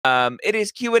It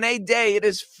is Q&A day. It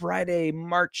is Friday,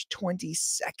 March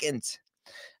 22nd.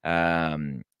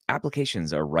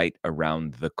 Applications are right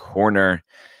around the corner.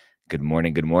 Good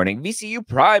morning. Good morning. VCU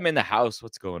Prime in the house.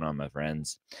 What's going on, my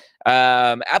friends?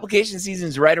 Application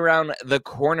season's right around the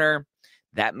corner.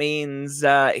 That means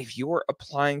if you're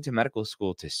applying to medical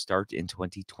school to start in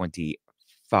 2025,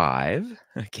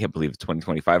 I can't believe it's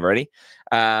 2025 already.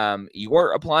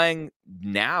 You're applying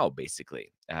now,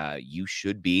 basically. You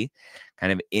should be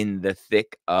kind of in the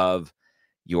thick of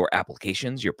your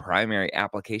applications, your primary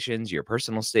applications, your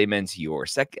personal statements, your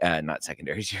not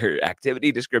secondaries, your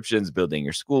activity descriptions, building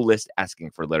your school list,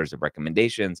 asking for letters of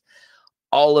recommendations,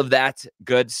 all of that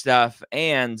good stuff.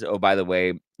 And oh, by the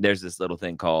way, there's this little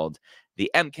thing called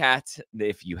the MCAT.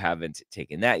 If you haven't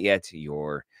taken that yet,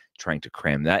 you're trying to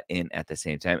cram that in at the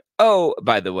same time. Oh,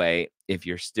 by the way, if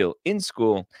you're still in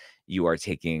school, you are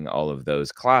taking all of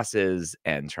those classes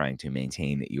and trying to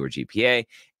maintain your GPA.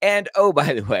 And oh,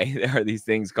 by the way, there are these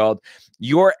things called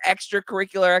your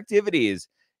extracurricular activities,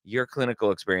 your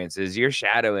clinical experiences, your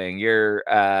shadowing, your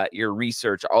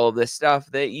research, all of this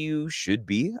stuff that you should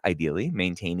be ideally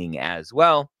maintaining as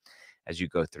well as you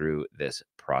go through this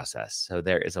process. So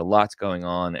there is a lot going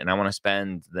on, and I want to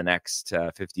spend the next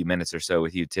 50 minutes or so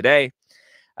with you today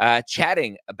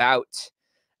chatting about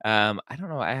I don't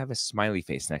know, I have a smiley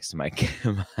face next to my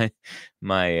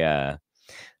my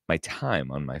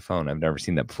time on my phone. I've never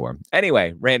seen that before.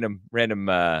 Anyway, random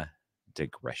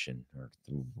digression or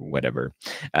whatever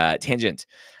tangent.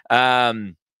 I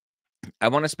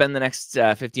want to spend the next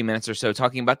 15 minutes or so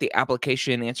talking about the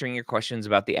application, answering your questions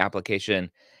about the application.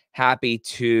 Happy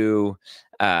to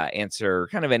answer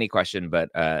kind of any question, but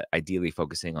ideally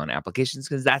focusing on applications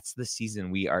because that's the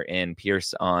season we are in.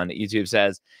 Pierce on YouTube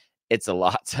says, it's a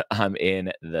lot. I'm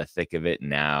in the thick of it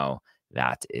now.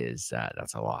 That's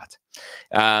a lot.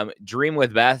 Dream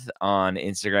with Beth on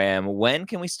Instagram. When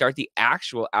can we start the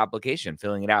actual application,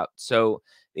 filling it out? So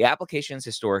the applications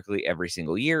historically every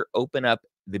single year open up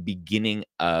the beginning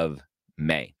of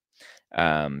May.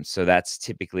 So that's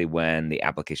typically when the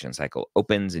application cycle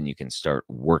opens and you can start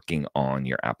working on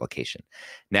your application.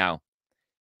 Now,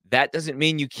 that doesn't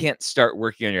mean you can't start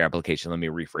working on your application. Let me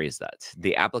rephrase that.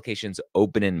 The applications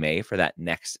open in May for that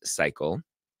next cycle.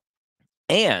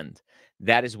 And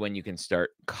that is when you can start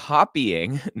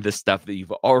copying the stuff that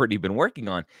you've already been working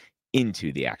on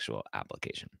into the actual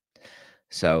application.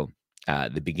 So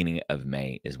the beginning of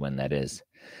May is when that is.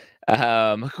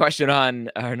 A question on,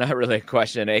 or not really a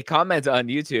question, a comment on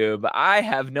YouTube. I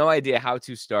have no idea how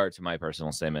to start my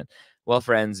personal statement. Well,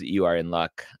 friends, you are in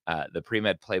luck. The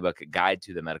Pre-Med Playbook Guide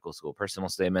to the Medical School Personal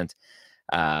Statement.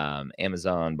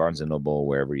 Amazon, Barnes & Noble,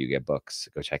 wherever you get books,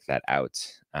 go check that out.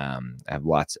 I have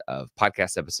lots of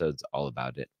podcast episodes all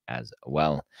about it as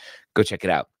well. Go check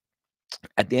it out.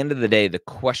 At the end of the day, the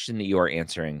question that you are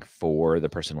answering for the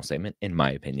personal statement, in my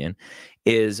opinion,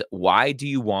 is why do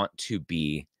you want to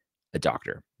be a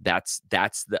doctor? That's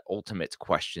the ultimate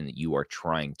question that you are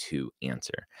trying to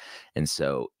answer. And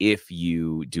so if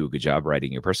you do a good job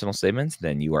writing your personal statements,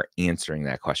 then you are answering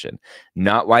that question.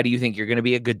 Not why do you think you're going to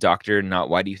be a good doctor? Not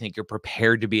why do you think you're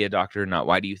prepared to be a doctor? Not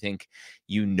why do you think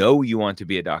you want to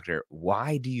be a doctor?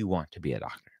 Why do you want to be a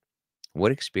doctor?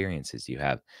 What experiences do you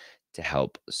have to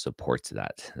help support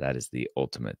that? That is the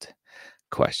ultimate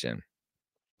question.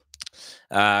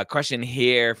 Question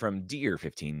here from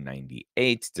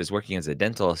Deer1598. Does working as a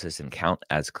dental assistant count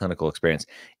as clinical experience?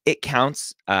 It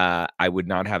counts. I would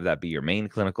not have that be your main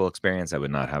clinical experience. I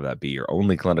would not have that be your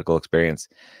only clinical experience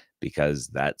because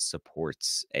that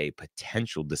supports a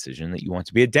potential decision that you want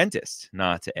to be a dentist,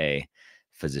 not a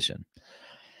physician.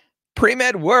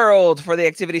 Pre-Med World, for the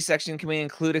activity section, can we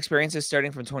include experiences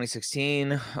starting from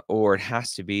 2016, or it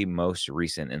has to be most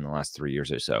recent in the last 3 years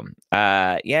or so?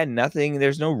 Yeah, nothing.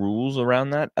 There's no rules around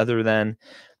that other than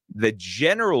the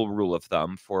general rule of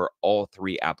thumb for all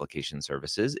three application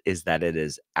services is that it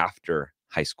is after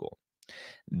high school.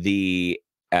 The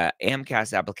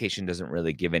AMCAS application doesn't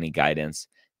really give any guidance.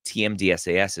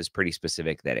 TMDSAS is pretty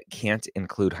specific that it can't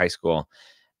include high school.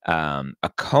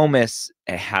 ACOMAS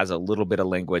has a little bit of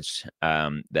language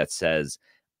that says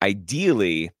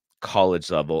ideally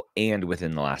college level and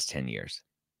within the last 10 years.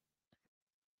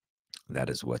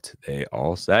 That is what they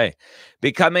all say.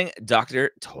 Becoming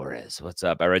Dr. Torres. What's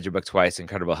up? I read your book twice.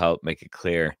 Incredible help. Make it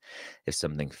clear if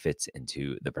something fits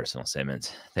into the personal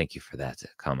statement. Thank you for that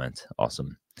comment.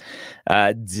 Awesome.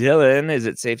 Dylan, is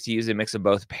it safe to use a mix of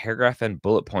both paragraph and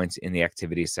bullet points in the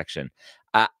activities section?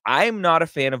 I'm not a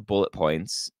fan of bullet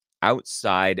points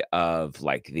outside of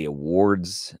like the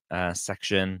awards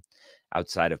section,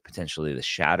 outside of potentially the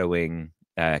shadowing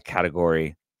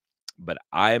category. But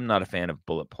I'm not a fan of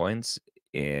bullet points.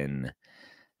 in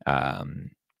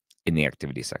the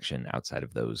activity section outside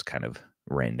of those kind of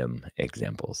random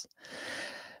examples.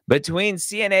 Between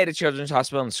CNA at a children's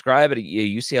hospital and Scribe at a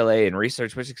UCLA and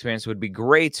research, which experience would be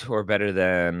great or better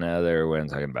than other when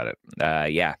talking about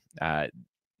it?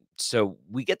 So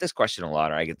we get this question a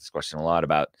lot, or I get this question a lot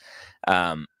about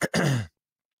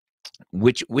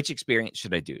which experience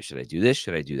should I do? Should I do this?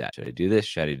 Should I do that? Should I do this?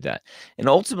 Should I do that? And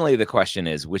ultimately, the question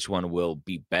is, which one will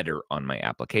be better on my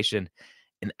application?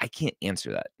 And I can't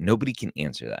answer that. Nobody can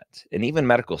answer that. And even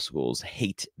medical schools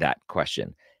hate that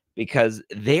question because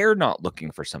they're not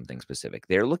looking for something specific.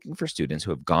 They're looking for students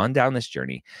who have gone down this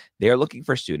journey. They're looking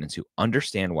for students who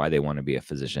understand why they want to be a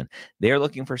physician. They're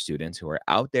looking for students who are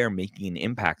out there making an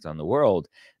impact on the world,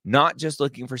 not just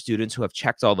looking for students who have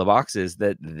checked all the boxes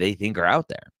that they think are out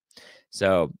there.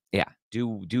 So yeah,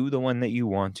 do the one that you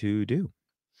want to do.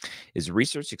 Is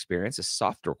research experience a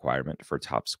soft requirement for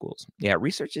top schools? Yeah,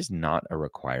 research is not a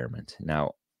requirement.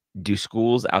 Now, do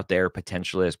schools out there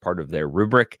potentially as part of their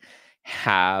rubric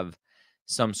have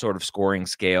some sort of scoring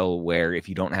scale where if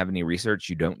you don't have any research,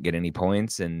 you don't get any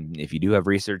points? And if you do have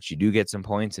research, you do get some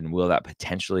points. And will that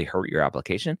potentially hurt your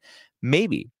application?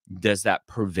 Maybe. Does that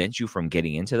prevent you from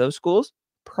getting into those schools?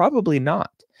 Probably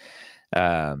not.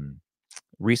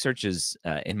 Research is,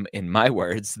 in my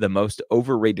words, the most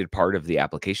overrated part of the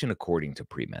application, according to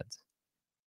pre-meds.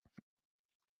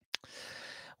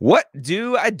 What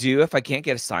do I do if I can't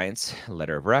get a science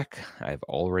letter of rec? I've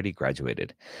already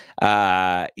graduated.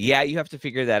 Yeah, you have to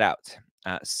figure that out.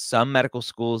 Some medical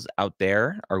schools out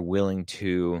there are willing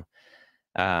to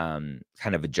kind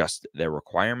of adjust their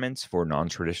requirements for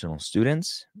non-traditional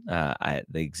students. The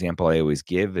example I always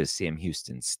give is Sam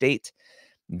Houston State.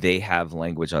 They have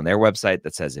language on their website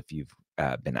that says if you've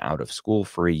been out of school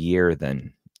for a year,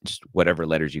 then just whatever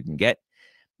letters you can get.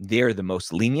 They're the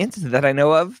most lenient that I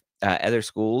know of. Other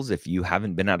schools, if you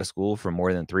haven't been out of school for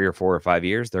more than 3 or 4 or 5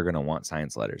 years, they're going to want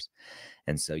science letters.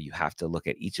 And so you have to look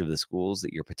at each of the schools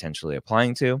that you're potentially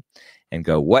applying to and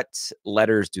go, what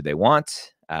letters do they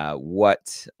want?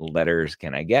 What letters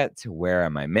can I get? Where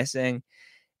am I missing?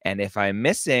 And if I'm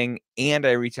missing and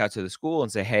I reach out to the school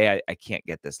and say, hey, I can't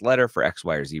get this letter for X,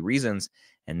 Y, or Z reasons,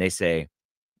 and they say,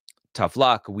 tough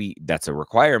luck, that's a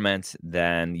requirement,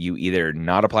 then you either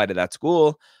not apply to that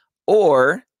school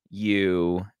or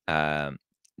you,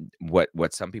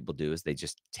 what some people do is they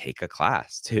just take a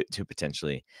class to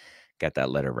potentially get that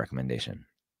letter of recommendation.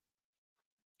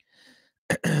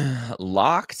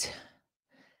 Locked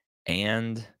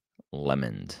and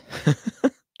lemoned.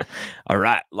 All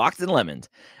right, locked and lemoned.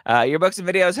 Your books and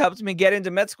videos helped me get into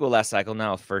med school last cycle.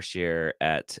 Now, first year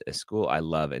at a school I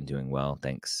love and doing well.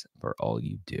 Thanks for all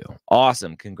you do.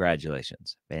 Awesome.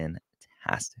 Congratulations.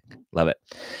 Fantastic. Love it.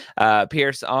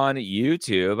 Pierce on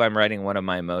YouTube. I'm writing one of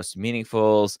my most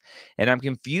meaningfuls, and I'm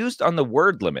confused on the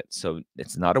word limit. So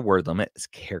it's not a word limit, it's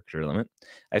character limit.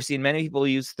 I've seen many people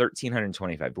use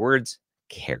 1,325 words,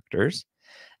 characters.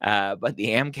 But the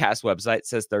AMCAS website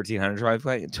says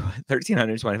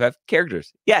 1,325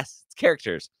 characters. Yes, it's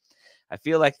characters. I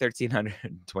feel like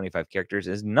 1,325 characters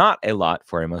is not a lot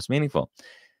for a most meaningful.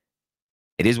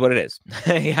 It is what it is.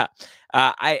 Yeah.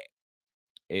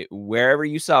 Wherever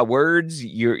you saw words,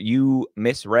 you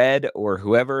misread, or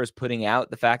whoever is putting out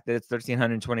the fact that it's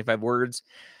 1,325 words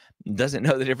doesn't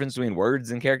know the difference between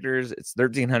words and characters. It's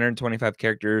 1,325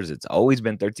 characters. It's always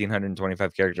been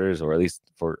 1,325 characters, or at least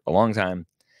for a long time.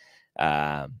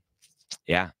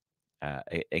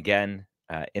 Again,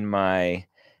 in my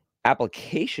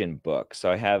application book,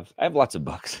 so I have lots of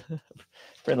books,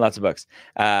 written lots of books.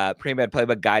 Pre-med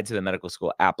playbook guide to the medical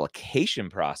school application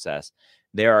process.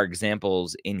 There are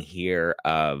examples in here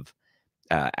of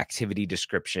activity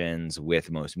descriptions with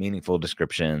most meaningful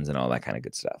descriptions and all that kind of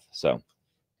good stuff. So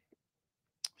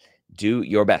do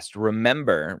your best.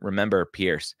 Remember,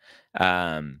 Pierce,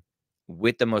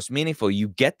 with the most meaningful, you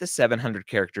get the 700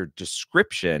 character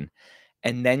description,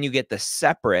 and then you get the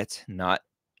separate, not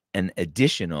an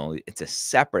additional, it's a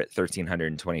separate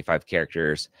 1,325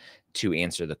 characters to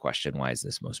answer the question, why is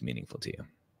this most meaningful to you?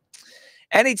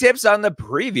 Any tips on the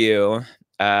preview?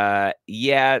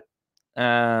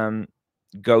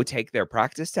 Go take their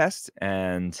practice test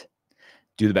and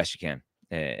do the best you can.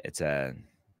 It's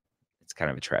kind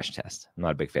of a trash test. I'm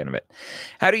not a big fan of it.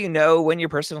 How do you know when your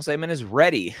personal statement is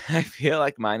ready? I feel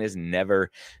like mine is never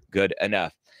good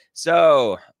enough.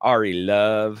 So, Ari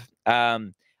Love,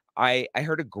 I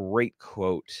heard a great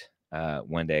quote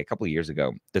one day, a couple of years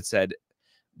ago, that said,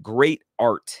 great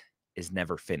art is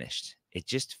never finished. It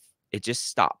just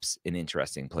stops in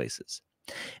interesting places.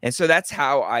 And so that's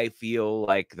how I feel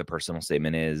like the personal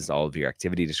statement is. All of your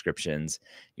activity descriptions,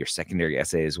 your secondary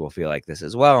essays will feel like this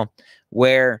as well,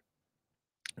 where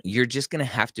you're just going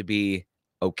to have to be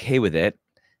okay with it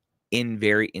in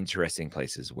very interesting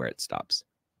places where it stops.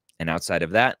 And outside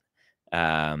of that,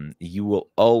 you will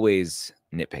always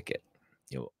nitpick it.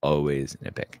 You'll always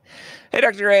nitpick. Hey,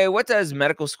 Dr. A, what does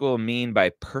medical school mean by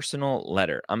personal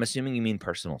letter? I'm assuming you mean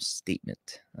personal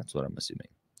statement. That's what I'm assuming.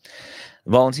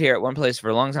 Volunteer at one place for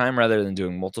a long time rather than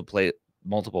doing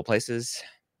multiple places.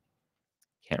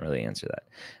 Can't really answer that.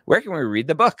 Where can we read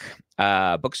the book?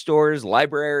 Bookstores,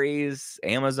 libraries,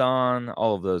 Amazon,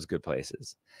 all of those good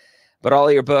places. But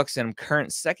all your books, and I'm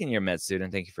current second-year med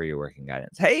student. Thank you for your work and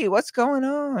guidance. Hey, what's going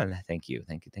on? Thank you.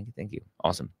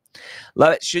 Awesome.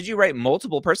 Love it. Should you write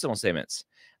multiple personal statements?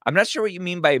 I'm not sure what you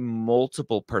mean by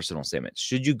multiple personal statements.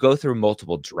 Should you go through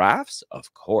multiple drafts?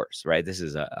 Of course, right? This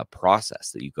is a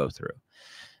process that you go through.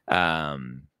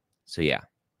 So yeah,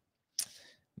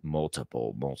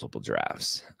 multiple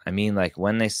drafts. I mean, like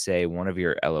when they say one of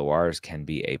your LORs can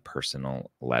be a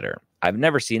personal letter. I've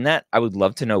never seen that. I would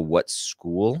love to know what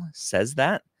school says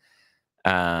that.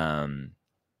 Yeah,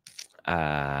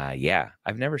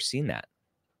 I've never seen that.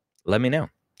 Let me know.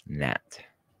 Nat.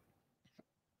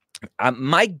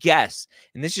 My guess,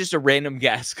 and this is just a random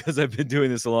guess because I've been doing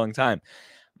this a long time.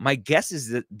 My guess is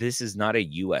that this is not a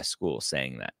U.S. school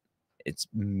saying that. It's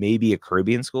maybe a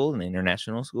Caribbean school, an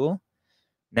international school.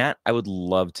 Nat, I would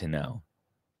love to know.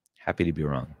 Happy to be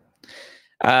wrong.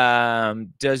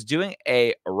 Does doing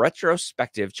a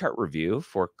retrospective chart review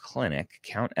for clinic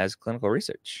count as clinical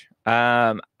research?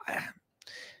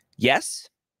 Yes.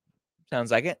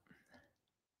 Sounds like it.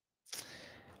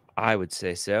 I would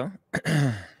say so.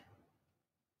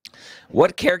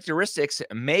 What characteristics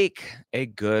make a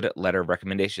good letter of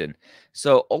recommendation?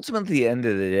 So ultimately, at the end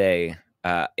of the day,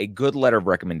 a good letter of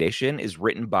recommendation is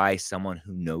written by someone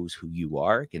who knows who you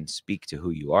are, can speak to who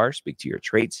you are, speak to your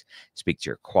traits, speak to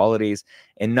your qualities,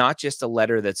 and not just a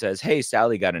letter that says, hey,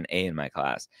 Sally got an A in my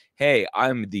class. Hey,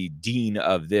 I'm the dean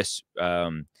of this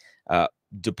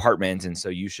department, and so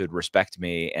you should respect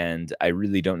me. And I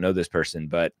really don't know this person,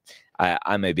 but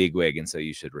I'm a bigwig, and so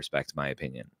you should respect my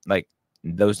opinion. Like,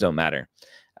 those don't matter.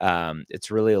 It's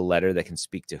really a letter that can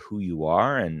speak to who you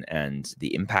are and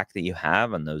the impact that you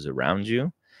have on those around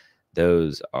you.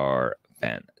 Those are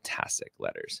fantastic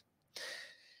letters.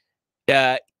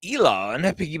 Elon,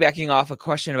 piggybacking off a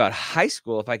question about high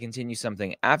school, if I continue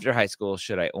something after high school,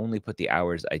 should I only put the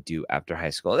hours I do after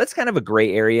high school? That's kind of a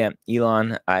gray area,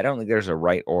 Elon. I don't think there's a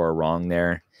right or a wrong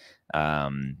there.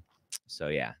 So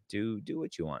yeah, do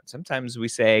what you want. Sometimes we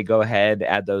say go ahead,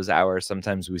 add those hours.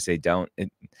 Sometimes we say don't.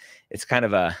 It's kind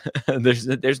of a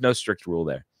there's no strict rule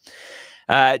there.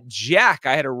 Jack,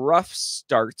 I had a rough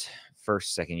start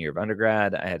second year of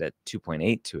undergrad. I had a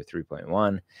 2.8 to a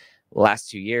 3.1. Last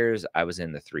 2 years, I was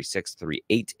in the 3.6,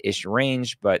 3.8-ish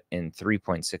range, but in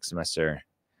 3.6 semester,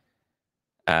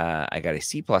 I got a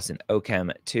C+ in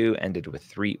OChem 2, ended with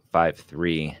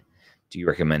 3.53. Do you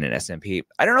recommend an SMP?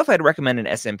 I don't know if I'd recommend an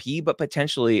SMP, but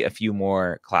potentially a few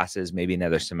more classes, maybe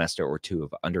another semester or two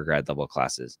of undergrad level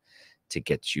classes to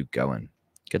get you going.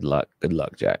 Good luck. Good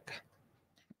luck, Jack.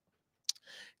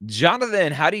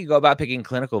 Jonathan, how do you go about picking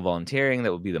clinical volunteering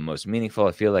that will be the most meaningful?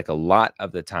 I feel like a lot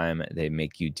of the time they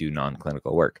make you do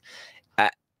non-clinical work.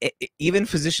 Even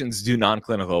physicians do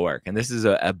non-clinical work, and this is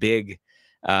a big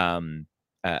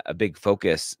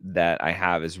focus that I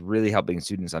have, is really helping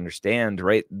students understand,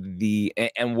 right,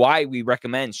 and why we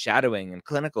recommend shadowing and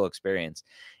clinical experience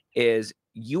is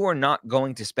you are not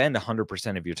going to spend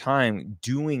 100% of your time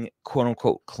doing quote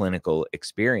unquote clinical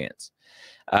experience.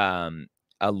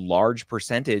 A large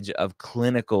percentage of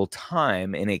clinical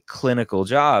time in a clinical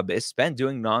job is spent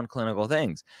doing non-clinical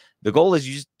things. The goal is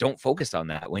you just don't focus on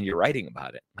that when you're writing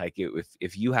about it. Like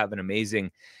if you have an amazing,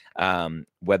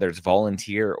 whether it's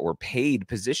volunteer or paid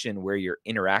position where you're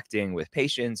interacting with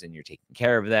patients and you're taking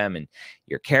care of them and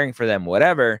you're caring for them,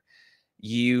 whatever,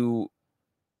 you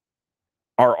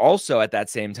are also at that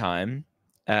same time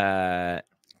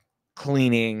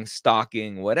cleaning,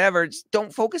 stocking, whatever. Just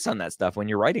don't focus on that stuff when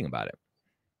you're writing about it.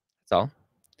 That's all.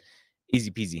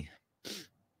 Easy peasy.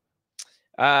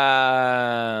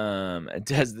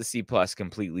 Does the C+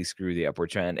 completely screw the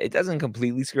upward trend? It doesn't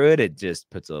completely screw it. It just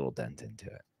puts a little dent into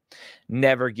it.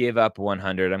 Never give up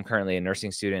 100. I'm currently a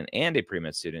nursing student and a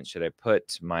pre-med student. Should I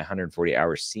put my 140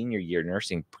 hours senior year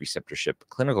nursing preceptorship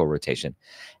clinical rotation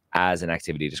as an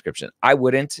activity description? I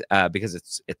wouldn't, because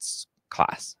it's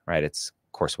class, right? It's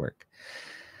coursework.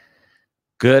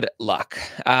 Good luck.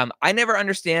 I never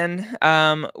understand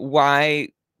why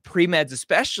pre-meds,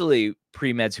 especially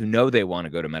pre-meds who know they want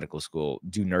to go to medical school,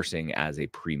 do nursing as a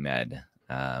pre-med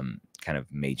kind of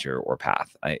major or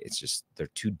path. It's just, they're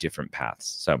two different paths.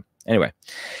 So anyway,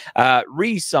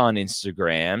 Reese on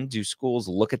Instagram, do schools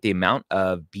look at the amount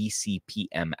of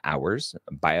BCPM hours,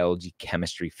 biology,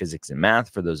 chemistry, physics, and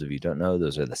math? For those of you who don't know,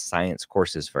 those are the science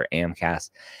courses for AMCAS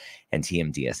and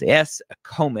TMDSAS.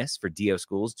 ACOMAS for DO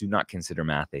schools do not consider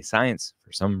math a science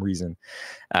for some reason.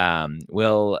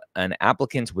 Will an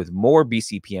applicant with more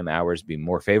BCPM hours be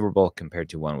more favorable compared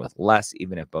to one with less,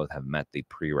 even if both have met the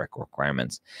prereq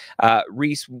requirements?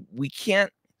 Reese, we can't.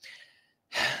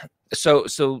 So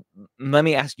let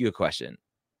me ask you a question.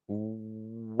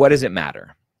 What does it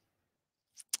matter?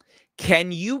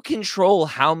 Can you control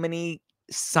how many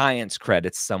science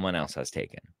credits someone else has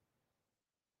taken?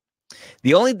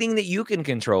 The only thing that you can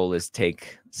control is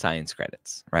take science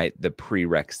credits, right? The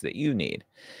prereqs that you need.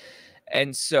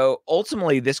 And so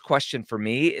ultimately, this question for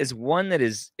me is one that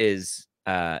is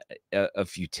of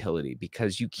futility,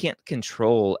 because you can't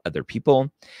control other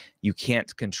people. You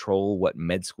can't control what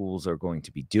med schools are going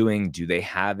to be doing. Do they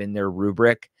have in their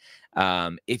rubric,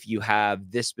 if you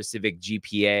have this specific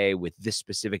GPA with this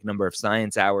specific number of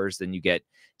science hours, then you get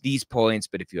these points.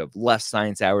 But if you have less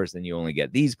science hours, then you only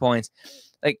get these points.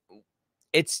 Like,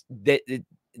 it's the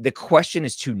question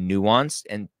is too nuanced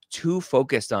and too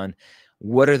focused on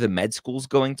what are the med schools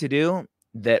going to do,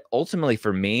 that ultimately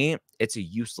for me, it's a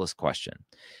useless question,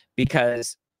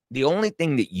 because the only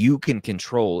thing that you can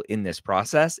control in this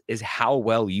process is how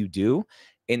well you do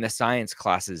in the science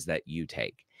classes that you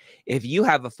take. If you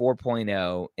have a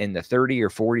 4.0 in the 30 or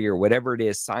 40 or whatever it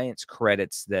is science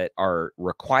credits that are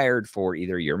required for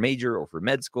either your major or for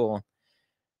med school,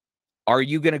 are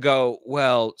you going to go,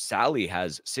 well, Sally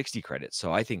has 60 credits,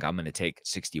 so I think I'm going to take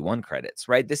 61 credits,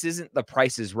 right? This isn't The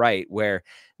Price is Right, where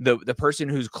the person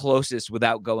who's closest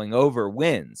without going over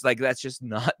wins. Like, that's just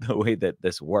not the way that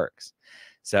this works.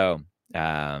 So,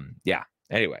 yeah.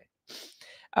 Anyway,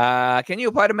 can you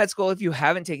apply to med school if you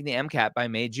haven't taken the MCAT by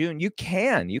May, June? You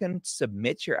can. You can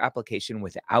submit your application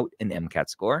without an MCAT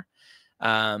score.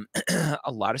 A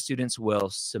lot of students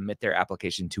will submit their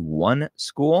application to one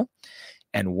school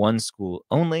and one school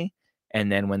only.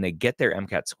 And then when they get their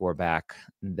MCAT score back,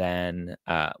 then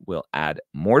we'll add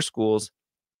more schools.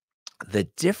 The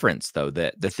difference, though,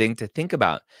 the thing to think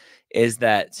about is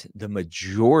that the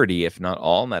majority, if not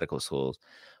all medical schools,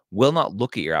 will not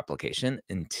look at your application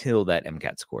until that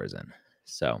MCAT score is in.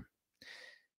 So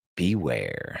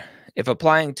beware. If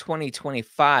applying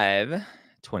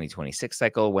 2026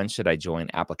 cycle, when should I join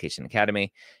Application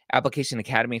Academy? Application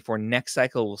Academy for next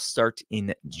cycle will start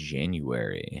in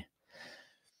January.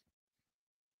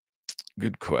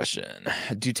 Good question.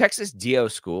 Do Texas DO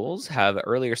schools have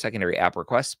earlier secondary app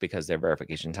requests because their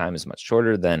verification time is much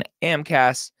shorter than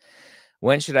AMCAS?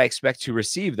 When should I expect to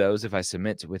receive those if I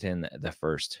submit within the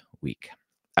first week?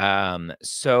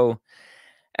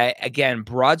 Again,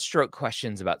 broad stroke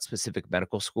questions about specific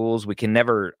medical schools, we can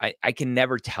never, I can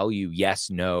never tell you yes,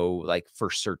 no, like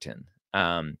for certain.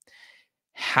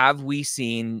 Have we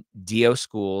seen DO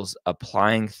schools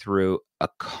applying through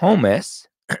ACOMAS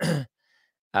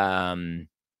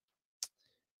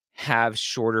have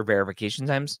shorter verification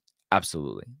times?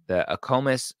 Absolutely. The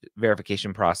ACOMAS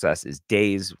verification process is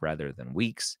days rather than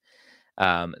weeks.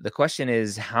 The question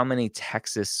is, how many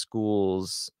Texas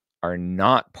schools are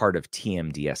not part of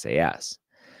TMDSAS?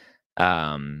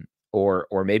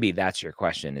 Or maybe that's your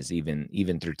question, is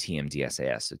even through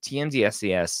TMDSAS. So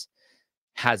TMDSAS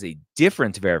has a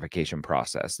different verification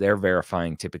process. They're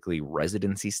verifying typically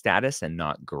residency status and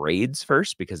not grades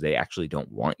first, because they actually don't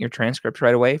want your transcript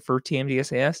right away for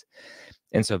TMDSAS.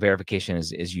 And so verification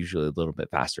is usually a little bit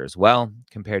faster as well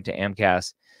compared to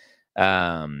AMCAS.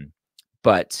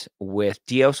 But with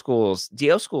DO schools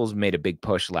made a big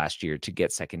push last year to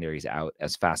get secondaries out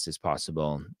as fast as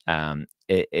possible.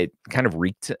 It kind of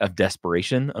reeked of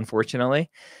desperation, unfortunately.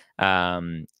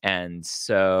 And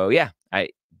so, yeah,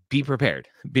 be prepared.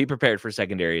 Be prepared for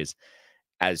secondaries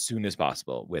as soon as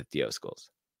possible with DO schools.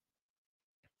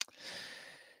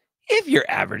 If your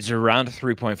average is around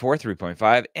 3.4,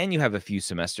 3.5, and you have a few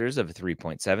semesters of a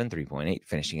 3.7, 3.8,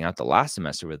 finishing out the last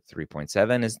semester with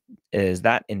 3.7, is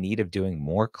that in need of doing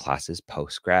more classes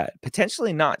post-grad?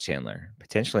 Potentially not, Chandler.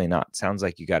 Potentially not. Sounds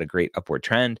like you got a great upward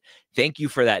trend. Thank you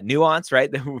for that nuance, right?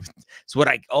 It's what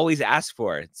I always ask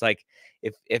for. It's like,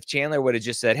 if Chandler would have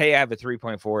just said, hey, I have a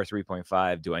 3.4,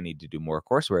 3.5, do I need to do more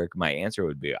coursework? My answer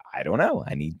would be, I don't know.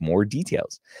 I need more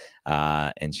details.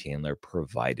 And Chandler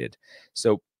provided.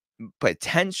 So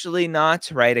potentially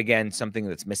not, right? Again, something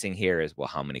that's missing here is, well,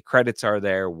 how many credits are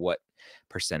there? What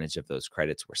percentage of those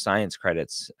credits were science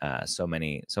credits. So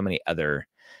many other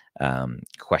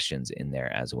questions in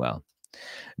there as well.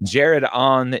 Jared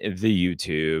on the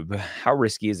YouTube, how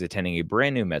risky is attending a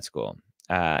brand new med school?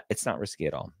 It's not risky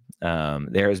at all.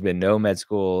 There has been no med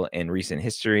school in recent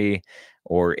history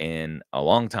or in a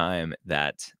long time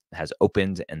that has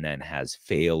opened and then has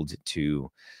failed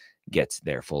to get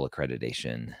their full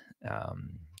accreditation.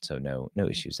 So no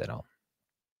issues at all.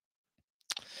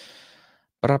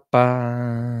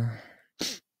 Ba-da-ba.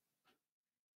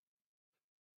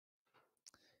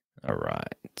 All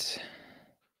right.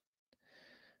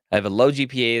 I have a low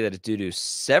GPA that is due to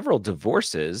several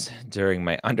divorces during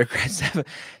my undergrad.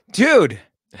 Dude,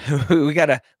 we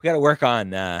gotta work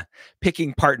on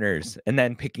picking partners and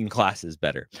then picking classes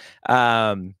better.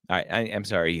 All right, I'm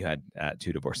sorry you had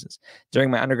 2 divorces during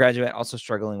my undergraduate. Also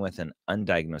struggling with an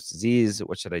undiagnosed disease.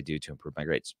 What should I do to improve my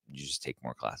grades? You just take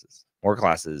more classes.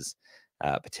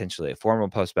 Potentially a formal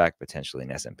postbac, potentially an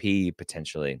SMP,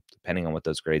 potentially, depending on what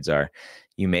those grades are.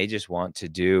 You may just want to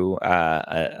do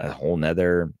a whole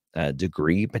nother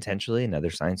degree, potentially another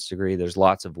science degree. There's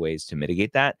lots of ways to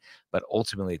mitigate that, but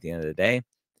ultimately at the end of the day,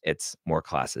 it's more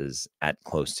classes at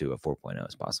close to a 4.0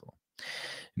 as possible.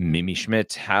 Mimi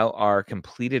Schmidt, how are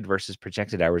completed versus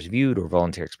projected hours viewed or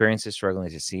volunteer experiences? Struggling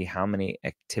to see how many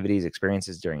activities,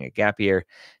 experiences during a gap year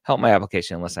help my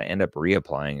application unless I end up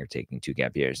reapplying or taking 2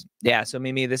 gap years. Yeah, so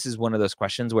Mimi, this is one of those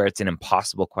questions where it's an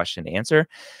impossible question to answer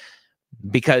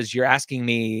because you're asking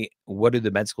me, what do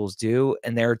the med schools do?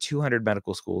 And there are 200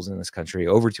 medical schools in this country,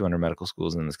 over 200 medical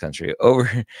schools in this country,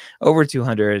 over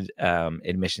 200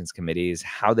 admissions committees.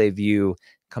 How they view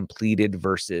completed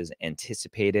versus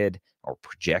anticipated or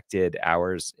projected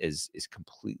hours is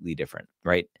completely different,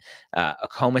 right?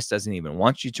 AACOMAS doesn't even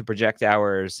want you to project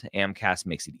hours. AMCAS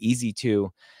makes it easy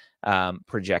to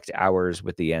project hours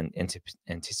with the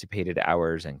anticipated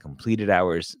hours and completed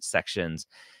hours sections.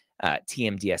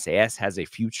 TMDSAS has a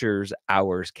futures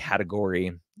hours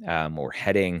category or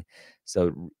heading. So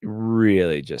it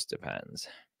really just depends.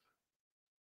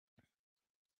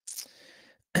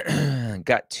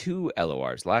 Got 2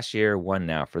 LORs last year, 1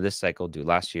 now. For this cycle, do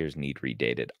last year's need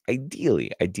redated?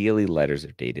 Ideally, letters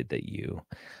are dated that you,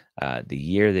 the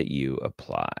year that you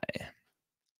apply.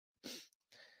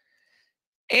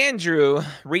 Andrew,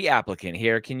 reapplicant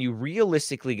here. Can you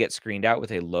realistically get screened out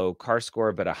with a low CAR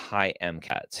score but a high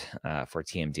MCAT for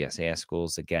TMDSAS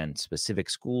schools? Again, specific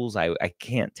schools. I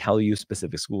can't tell you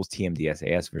specific schools,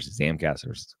 TMDSAS versus AMCAS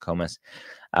versus AACOMAS.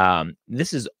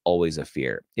 This is always a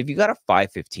fear. If you got a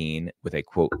 515 with a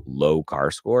quote low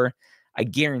CAR score, I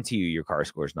guarantee you your CAR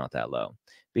score is not that low.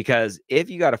 Because if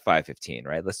you got a 515,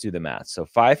 right? Let's do the math. So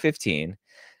 515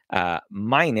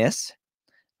 minus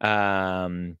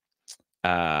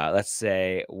let's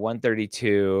say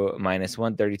 132 minus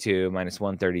 132 minus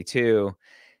 132.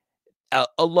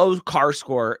 A low CAR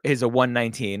score is a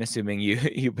 119, assuming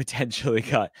you potentially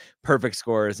got perfect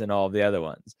scores in all of the other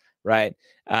ones, right?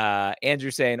 Andrew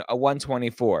saying a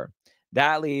 124.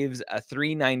 That leaves a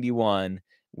 391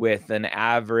 with an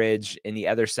average in the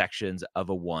other sections of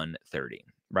a 130,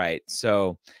 right?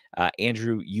 So,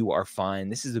 Andrew, you are fine.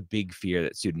 This is a big fear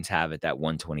that students have at that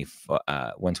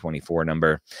 124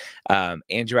 number.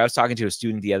 Andrew, I was talking to a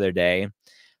student the other day,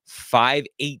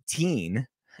 518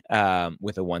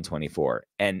 with a 124,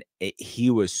 and he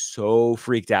was so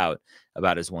freaked out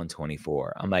about his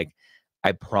 124. I'm like,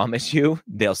 I promise you,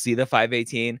 they'll see the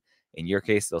 518. In your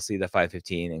case, they'll see the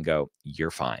 515 and go,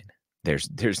 "You're fine.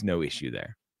 There's no issue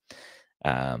there.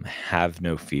 Have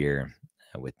no fear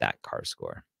with that CAR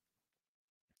score."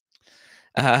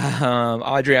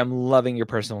 Audrey, I'm loving your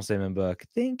personal statement book.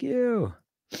 Thank you.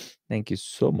 Thank you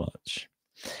so much.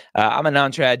 I'm a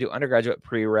non-trad. Do undergraduate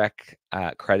prereq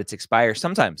credits expire?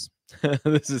 Sometimes.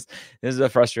 This is a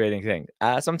frustrating thing.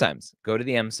 Sometimes go to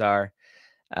the MSAR.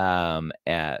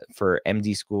 For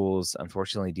MD schools,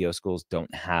 unfortunately, DO schools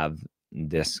don't have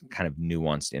this kind of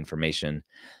nuanced information.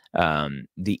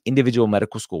 The individual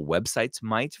medical school websites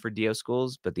might for DO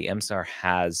schools, but the MSAR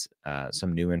has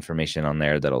some new information on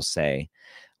there that'll say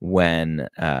when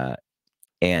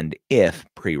and if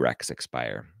prereqs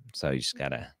expire. So you just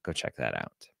gotta go check that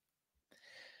out.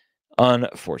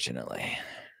 Unfortunately.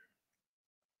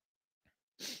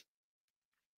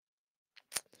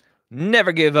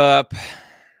 Never give up.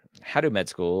 How do med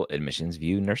school admissions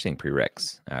view nursing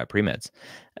prereqs, pre-meds?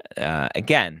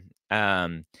 Again,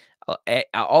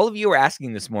 all of you are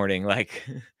asking this morning, like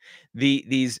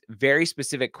these very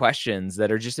specific questions that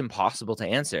are just impossible to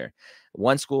answer.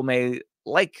 One school may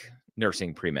like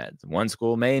nursing pre-meds. One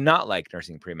school may not like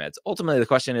nursing pre-meds. Ultimately, the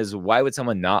question is, why would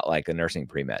someone not like a nursing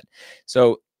pre-med?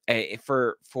 So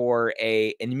for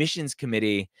a admissions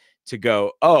committee to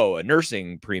go, oh, a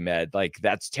nursing pre-med, like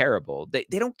that's terrible. They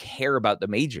don't care about the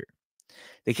major.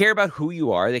 They care about who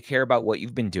you are. They care about what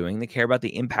you've been doing. They care about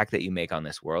the impact that you make on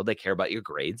this world. They care about your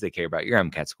grades. They care about your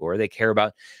MCAT score. They care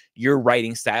about your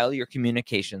writing style, your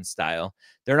communication style.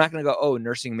 They're not going to go, oh,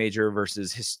 nursing major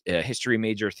versus history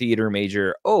major, theater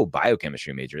major. Oh,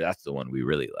 biochemistry major. That's the one we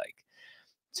really like.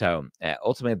 So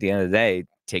ultimately, at the end of the day,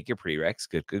 take your prereqs,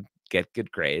 get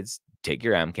good grades, take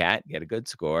your MCAT, get a good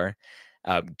score.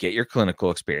 Get your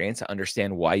clinical experience,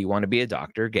 understand why you want to be a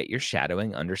doctor, get your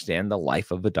shadowing, understand the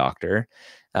life of a doctor,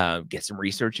 get some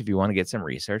research if you want to get some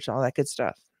research, all that good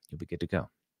stuff. You'll be good to go.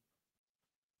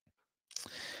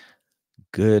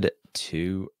 Good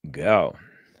to go.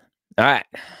 All right,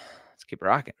 let's keep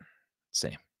rocking. Let's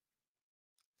see.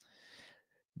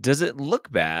 Does it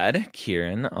look bad,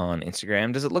 Kieran on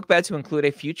Instagram, does it look bad to include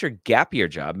a future gap year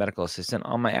job, medical assistant,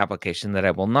 on my application that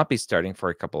I will not be starting for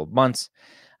a couple of months?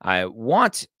 I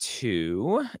want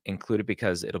to include it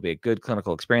because it'll be a good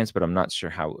clinical experience, but I'm not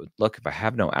sure how it would look if I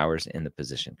have no hours in the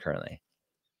position currently.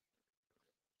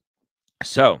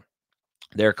 So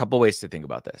there are a couple ways to think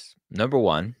about this. Number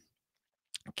one,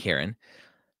 Karen,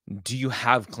 do you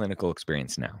have clinical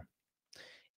experience now?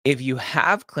 If you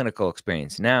have clinical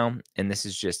experience now, and this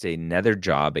is just another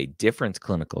job, a different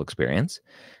clinical experience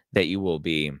that you will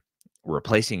be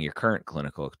replacing your current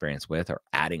clinical experience with or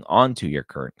adding on to your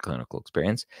current clinical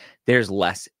experience, there's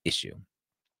less issue.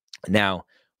 Now,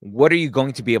 what are you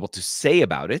going to be able to say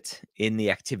about it in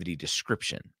the activity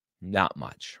description? Not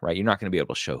much, right? You're not going to be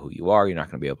able to show who you are. You're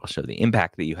not going to be able to show the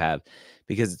impact that you have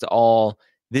because it's all,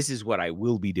 this is what I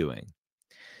will be doing.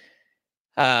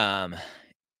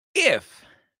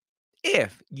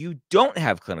 If you don't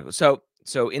have clinical,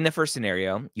 so in the first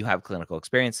scenario, you have clinical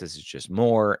experience. This is just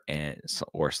more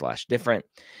or slash different.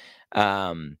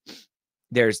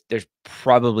 There's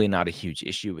probably not a huge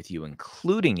issue with you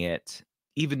including it,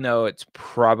 even though it's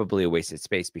probably a wasted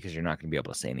space because you're not going to be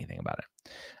able to say anything about it.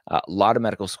 A lot of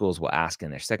medical schools will ask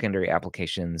in their secondary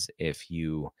applications if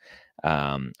you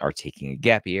are taking a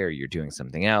gap year, you're doing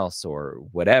something else or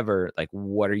whatever, like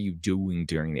what are you doing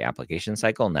during the application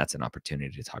cycle? And that's an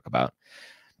opportunity to talk about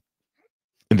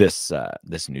this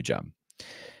new job.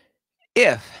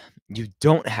 If you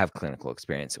don't have clinical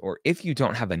experience or if you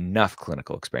don't have enough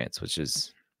clinical experience, which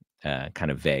is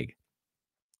kind of vague,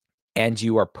 and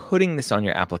you are putting this on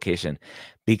your application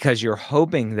because you're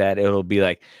hoping that it'll be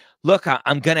like, look,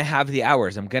 I'm going to have the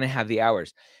hours. I'm going to have the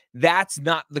hours. That's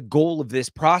not the goal of this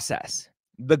process.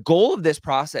 The goal of this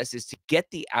process is to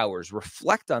get the hours,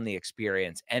 reflect on the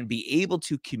experience, and be able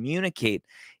to communicate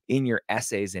in your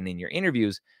essays and in your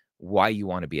interviews why you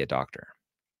want to be a doctor.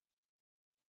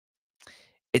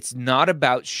 It's not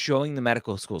about showing the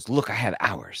medical schools, look, I have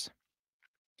hours.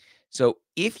 So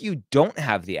if you don't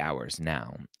have the hours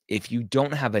now, if you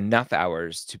don't have enough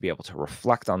hours to be able to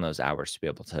reflect on those hours, to be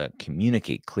able to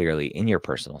communicate clearly in your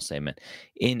personal statement,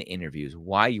 in interviews,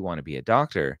 why you want to be a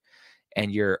doctor,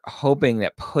 and you're hoping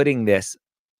that putting this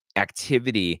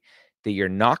activity that you're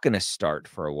not going to start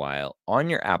for a while on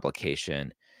your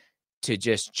application to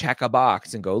just check a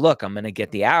box and go, look, I'm going to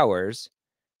get the hours,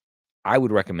 I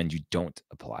would recommend you don't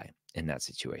apply in that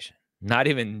situation. Not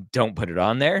even don't put it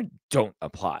on there, don't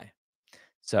apply.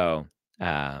 So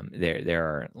there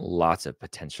are lots of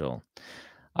potential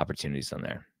opportunities on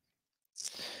there.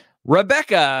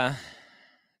 Rebecca,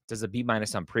 does a B- on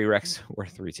prereqs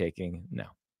worth retaking? No,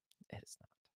 it is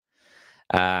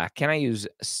not. Can I use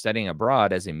studying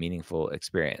abroad as a meaningful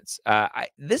experience?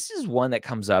 This is one that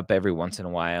comes up every once in a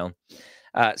while.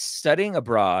 Studying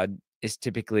abroad is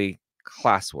typically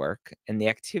classwork, and the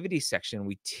activity section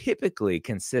we typically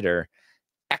consider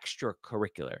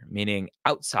extracurricular, meaning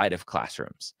outside of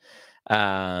classrooms.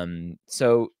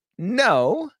 So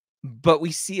no, but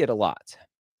we see it a lot.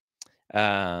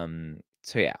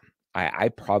 So yeah, I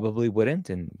probably wouldn't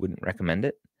recommend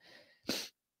it.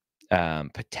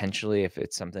 Potentially if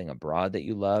it's something abroad that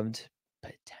you loved,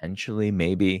 potentially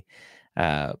maybe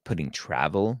putting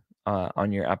travel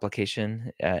on your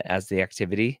application as the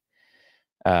activity.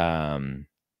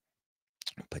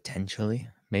 Potentially,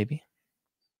 maybe.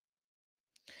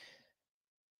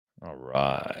 All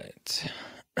right.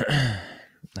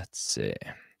 Let's see.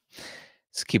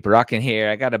 Let's keep rocking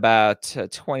here. I got about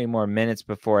 20 more minutes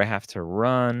before I have to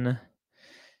run.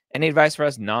 Any advice for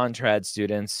us non-trad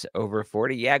students over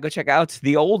 40? Yeah, go check out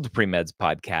the old Pre-Meds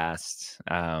podcast.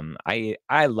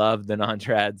 I love the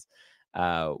non-trads.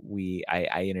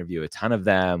 I interview a ton of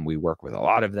them. We work with a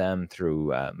lot of them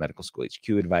through Medical School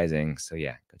HQ advising. So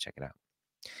yeah, go check it out.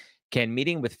 Can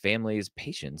meeting with families,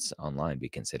 patients online be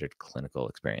considered clinical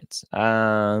experience?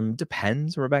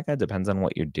 Depends, Rebecca. Depends on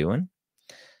what you're doing.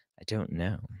 I don't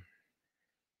know.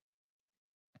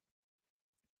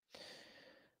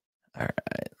 All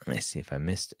right, let me see if I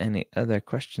missed any other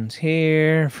questions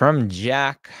here from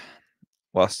Jack.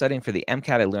 While studying for the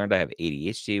MCAT, I learned I have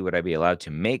ADHD. Would I be allowed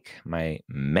to make my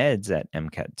meds at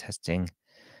MCAT testing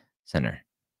center?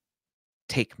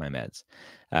 Take my meds.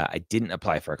 I didn't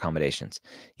apply for accommodations.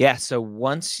 Yeah, so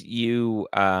once you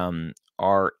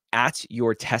are at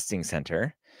your testing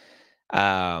center,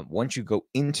 once you go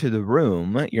into the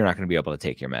room, you're not going to be able to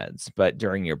take your meds. But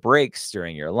during your breaks,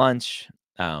 during your lunch,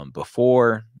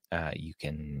 before, you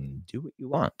can do what you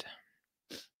want.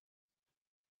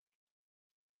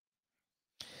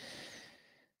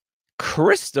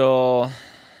 Crystal,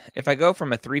 if I go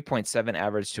from a 3.7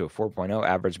 average to a 4.0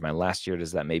 average my last year,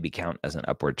 does that maybe count as an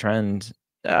upward trend?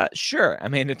 Sure. I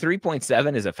mean, a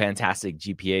 3.7 is a fantastic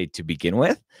GPA to begin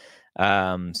with.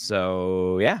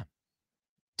 So yeah,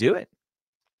 do it.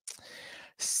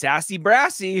 Sassy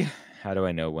Brassy. How do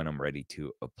I know when I'm ready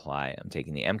to apply? I'm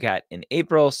taking the MCAT in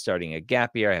April, starting a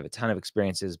gap year. I have a ton of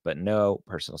experiences, but no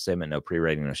personal statement, no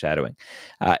pre-writing, no shadowing.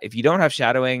 If you don't have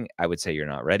shadowing, I would say you're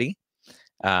not ready.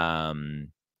 A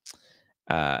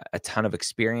ton of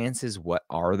experiences. What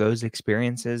are those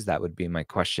experiences? That would be my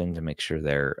question, to make sure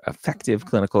they're effective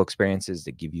clinical experiences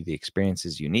that give you the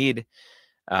experiences you need.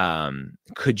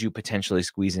 Could you potentially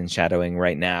squeeze in shadowing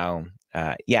right now?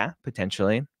 Yeah,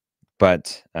 potentially.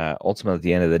 But ultimately, at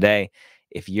the end of the day,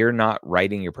 if you're not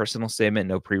writing your personal statement,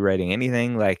 no pre-writing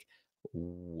anything, like,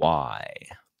 why?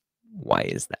 Why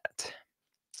is that?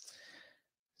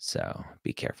 So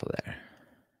be careful there.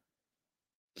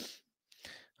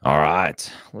 All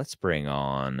right, let's bring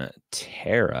on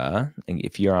Tara. And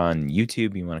if you're on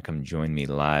YouTube, you want to come join me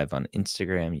live on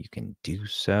Instagram, you can do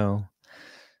so.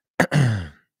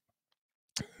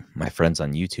 My friends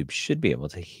on YouTube should be able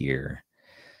to hear.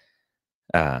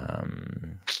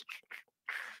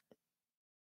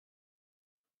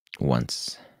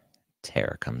 Once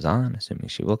Tara comes on, assuming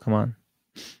she will come on.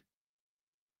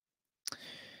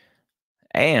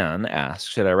 Anne asks,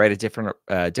 should I write a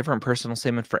different personal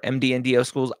statement for MD and DO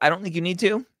schools? I don't think you need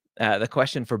to. The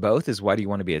question for both is, why do you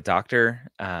want to be a doctor?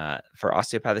 For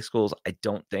osteopathic schools, I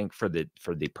don't think for the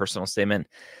personal statement,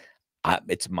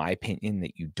 it's my opinion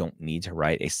that you don't need to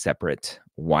write a separate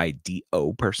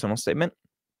YDO personal statement.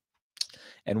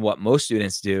 And what most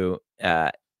students do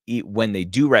when they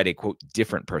do write a, quote,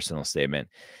 different personal statement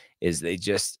is they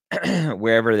just,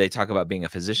 wherever they talk about being a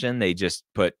physician, they just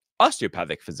put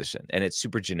osteopathic physician, and it's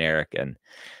super generic and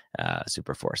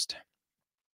super forced.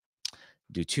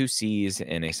 Do 2 C's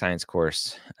in a science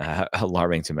course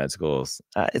alarming to med schools?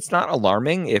 It's not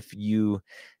alarming if you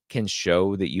can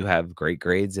show that you have great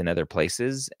grades in other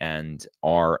places and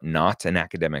are not an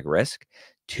academic risk.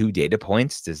 2 data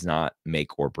points does not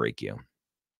make or break you.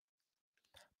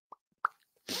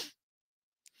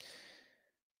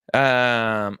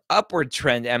 Upward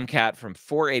trend MCAT from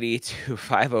 480 to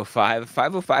 505.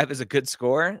 505 is a good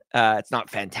score. It's not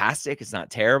fantastic. It's not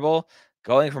terrible.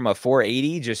 Going from a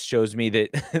 480 just shows me that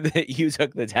that you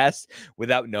took the test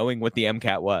without knowing what the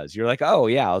MCAT was. You're like, oh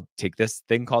yeah, I'll take this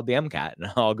thing called the MCAT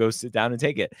and I'll go sit down and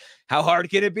take it. How hard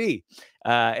can it be?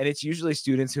 And it's usually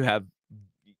students who have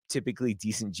typically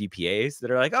decent GPAs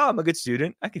that are like, oh, I'm a good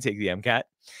student, I can take the MCAT.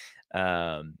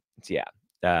 So yeah,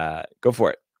 go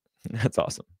for it. That's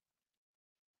awesome.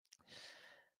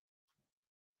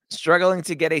 Struggling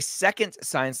to get a second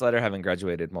science letter, having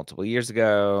graduated multiple years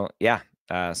ago. Yeah.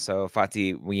 So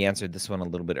Fatih, we answered this one a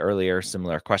little bit earlier.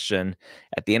 Similar question.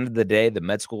 At the end of the day, the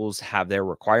med schools have their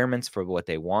requirements for what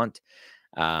they want.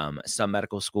 Some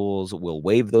medical schools will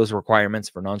waive those requirements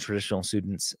for non-traditional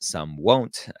students. Some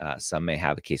won't. Some may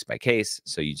have a case by case.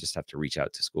 So you just have to reach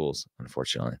out to schools,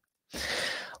 unfortunately.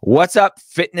 What's up,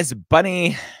 Fitness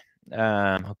Bunny?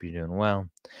 Hope you're doing well.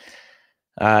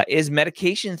 Is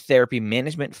medication therapy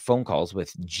management phone calls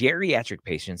with geriatric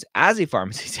patients as a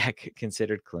pharmacy tech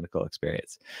considered clinical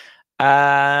experience?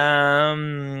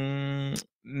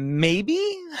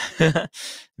 Maybe,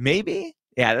 maybe.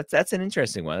 Yeah, that's an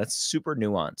interesting one. That's super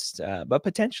nuanced, but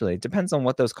potentially it depends on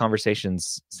what those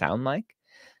conversations sound like.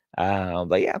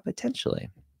 But yeah, potentially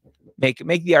make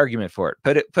the argument for it.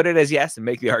 Put it as yes and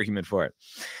make the argument for it.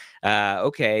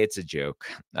 Okay, it's a joke.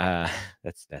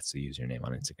 That's the username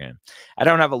on Instagram. I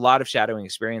don't have a lot of shadowing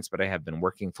experience, but I have been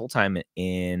working full-time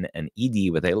in an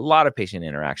ED with a lot of patient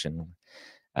interaction,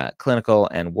 clinical,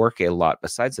 and work a lot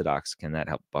besides the docs. Can that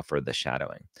help buffer the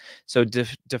shadowing? So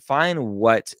define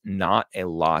what not a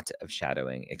lot of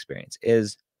shadowing experience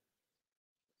is.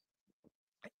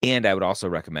 And I would also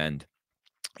recommend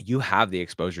you have the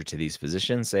exposure to these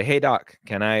physicians. Say, hey, doc,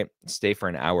 can I stay for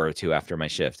an hour or two after my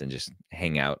shift and just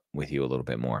hang out with you a little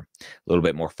bit more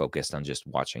focused on just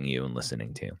watching you and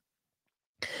listening to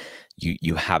you.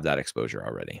 You have that exposure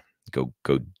already. go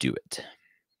do it.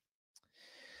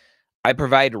 I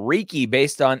provide Reiki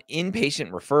based on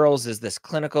inpatient referrals. Is this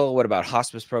clinical? What about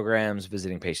hospice programs,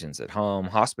 visiting patients at home?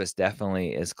 Hospice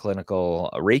definitely is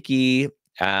clinical. Reiki,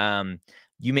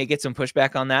 you may get some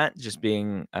pushback on that, just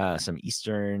being some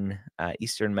Eastern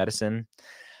medicine.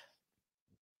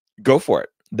 Go for it.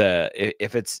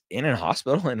 If it's in a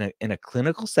hospital, in a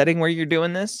clinical setting where you're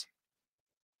doing this,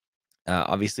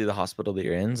 obviously the hospital that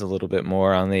you're in is a little bit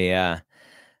more on the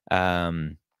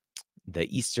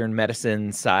Eastern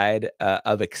medicine side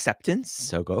of acceptance.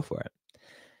 So go for it.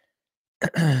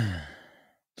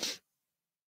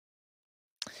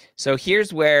 So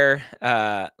here's where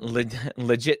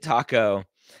legit taco.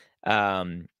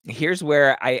 Here's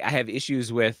where I have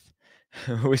issues with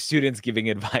students giving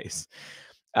advice.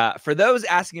 For those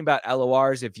asking about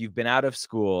LORs, if you've been out of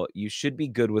school, you should be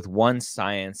good with one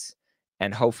science,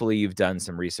 and hopefully you've done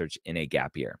some research in a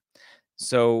gap year.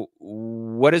 So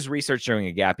what does research during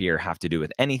a gap year have to do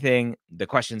with anything? The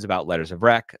question's about letters of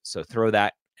rec, so throw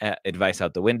that advice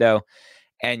out the window.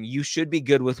 And you should be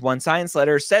good with one science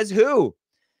letter. Says who?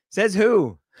 Says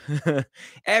who?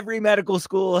 Every medical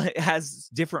school has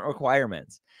different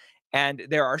requirements. And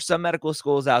there are some medical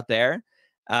schools out there,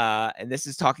 and this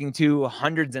is talking to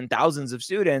hundreds and thousands of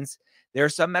students. There are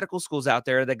some medical schools out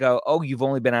there that go, oh, you've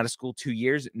only been out of school 2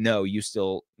 years. No, you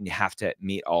still have to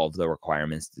meet all of the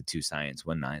requirements, the 2 science,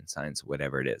 1 science,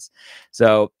 whatever it is.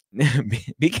 So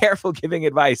be careful giving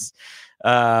advice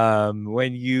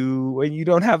when you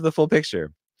don't have the full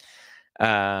picture.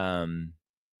 Yeah.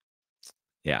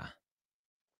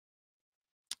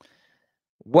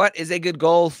 What is a good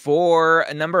goal for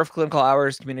a number of clinical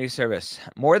hours community service?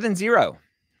 More than 0.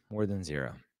 More than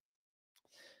 0.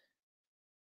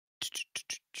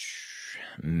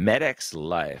 Medx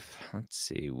Life. Let's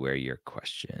see where your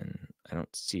question. I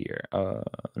don't see your.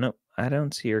 No, I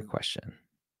don't see your question.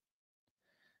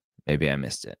 Maybe I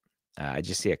missed it. I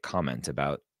just see a comment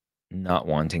about not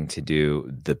wanting to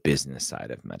do the business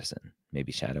side of medicine.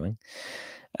 Maybe shadowing.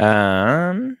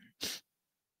 Does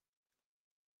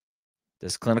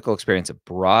clinical experience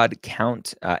abroad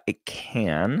count? It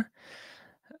can.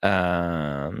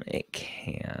 It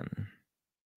can.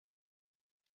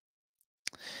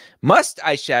 Must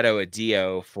I shadow a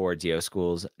DO for DO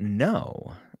schools?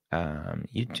 No,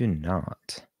 you do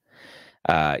not.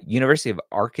 University of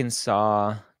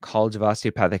Arkansas College of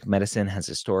Osteopathic Medicine has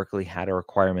historically had a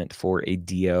requirement for a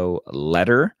DO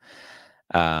letter,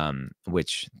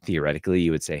 which theoretically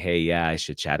you would say, hey, yeah, I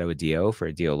should shadow a DO for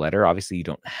a DO letter. Obviously, you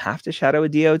don't have to shadow a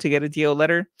DO to get a DO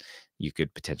letter. You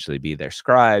could potentially be their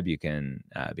scribe. You can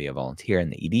be a volunteer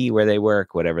in the ED where they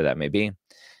work, whatever that may be.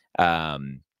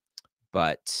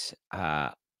 But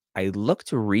I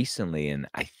looked recently, and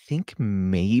I think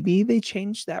maybe they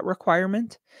changed that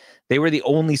requirement. They were the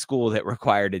only school that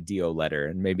required a DO letter,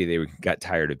 and maybe they got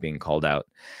tired of being called out.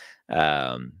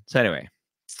 So anyway,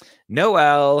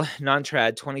 Noel,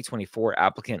 non-trad 2024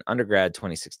 applicant, undergrad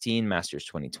 2016, master's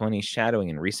 2020, shadowing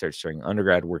and research during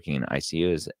undergrad, working in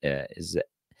ICU. Is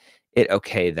it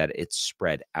okay that it's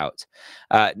spread out?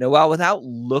 Noel, without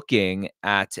looking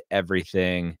at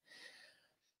everything,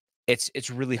 it's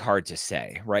really hard to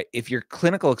say, right? If your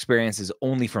clinical experience is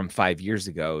only from 5 years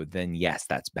ago, then yes,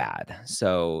 that's bad.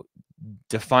 So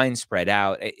define spread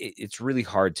out. It's really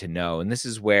hard to know. And this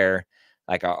is where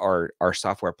like our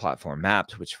software platform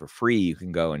Mappd, which for free, you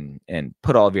can go and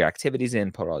put all of your activities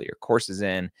in, put all your courses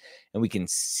in, and we can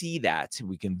see that.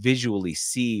 We can visually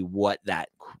see what that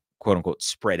quote unquote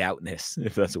spread outness,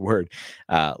 if that's a word,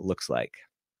 looks like.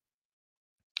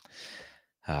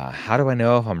 How do I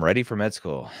know if I'm ready for med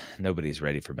school? Nobody's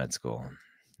ready for med school.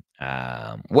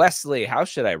 Wesley, how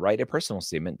should I write a personal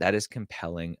statement that is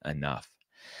compelling enough?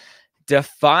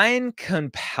 Define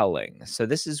compelling. So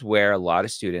this is where a lot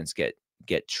of students get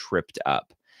tripped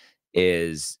up,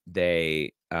 is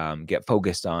they get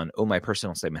focused on, oh, my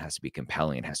personal statement has to be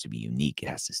compelling. It has to be unique. It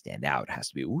has to stand out. It has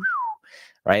to be woo,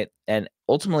 right? And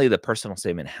ultimately, the personal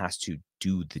statement has to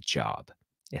do the job.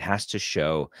 It has to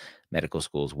show medical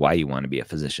schools why you want to be a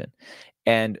physician.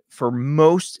 And for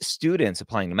most students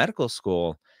applying to medical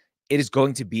school, it is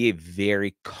going to be a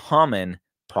very common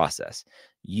process.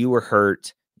 You were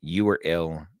hurt, you were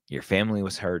ill, your family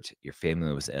was hurt, your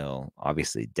family was ill,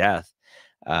 obviously death.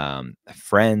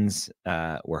 Friends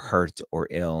were hurt or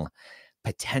ill,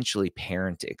 potentially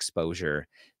parent exposure.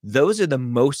 Those are the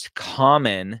most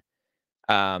common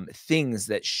things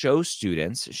that show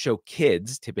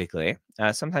kids typically,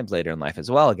 sometimes later in life as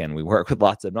well. Again, we work with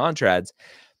lots of non-trads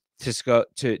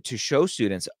to show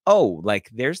students, oh, like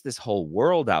there's this whole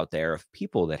world out there of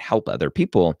people that help other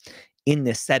people in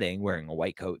this setting, wearing a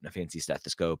white coat and a fancy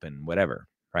stethoscope and whatever,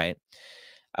 right?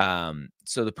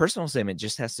 So the personal statement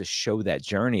just has to show that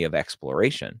journey of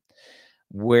exploration.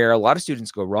 Where a lot of students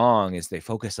go wrong is they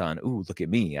focus on, "Ooh, look at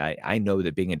me. I know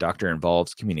that being a doctor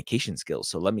involves communication skills.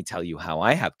 So let me tell you how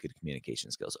I have good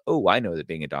communication skills. Oh, I know that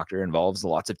being a doctor involves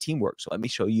lots of teamwork. So let me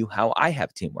show you how I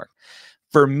have teamwork."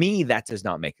 For me, that does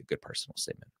not make a good personal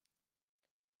statement.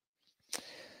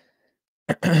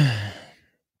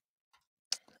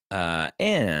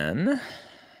 Anne,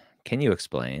 can you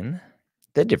explain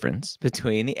the difference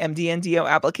between the MD and DO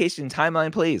application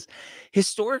timeline, please?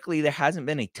 Historically, there hasn't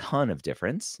been a ton of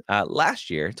difference. Last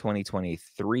year,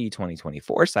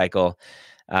 2023-2024 cycle,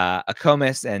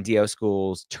 ACOMAS and DO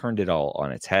schools turned it all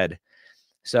on its head.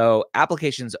 So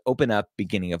applications open up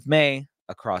beginning of May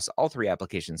across all 3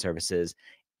 application services.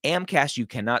 AMCAS you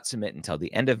cannot submit until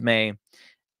the end of May.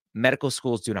 Medical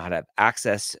schools do not have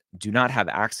access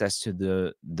to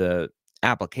the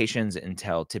applications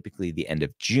until typically the end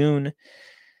of June.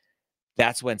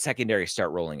 That's when secondaries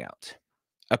start rolling out.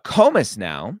 ACOMAS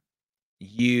now,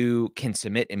 you can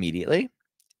submit immediately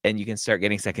and you can start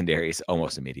getting secondaries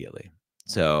almost immediately.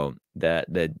 So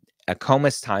the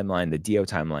ACOMAS timeline, the DO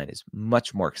timeline is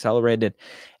much more accelerated.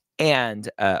 And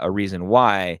a reason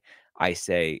why I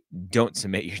say don't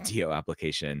submit your DO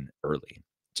application early.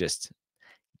 Just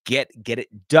get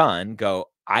it done. Go,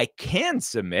 I can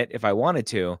submit if I wanted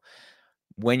to.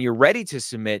 When you're ready to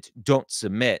submit, don't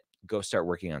submit. Go start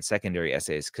working on secondary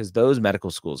essays because those medical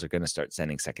schools are going to start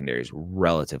sending secondaries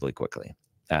relatively quickly.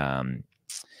 So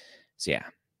yeah.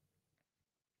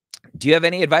 Do you have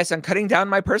any advice on cutting down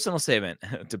my personal statement?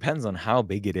 It depends on how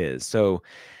big it is. So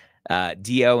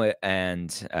DO and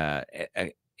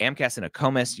AMCAS and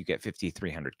ACOMAS, you get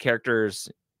 5,300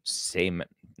 characters. Same,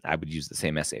 I would use the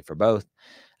same essay for both.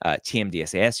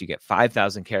 TMDSAS, you get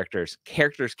 5,000 characters.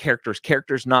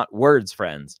 Characters, not words,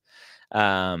 friends.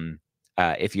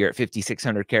 If you're at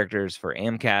 5,600 characters for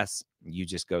AMCAS, you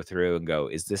just go through and go,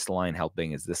 is this line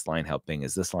helping? Is this line helping?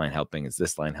 Is this line helping? Is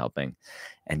this line helping?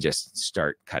 And just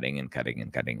start cutting and cutting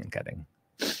and cutting and cutting.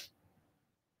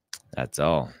 That's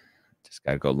all. Just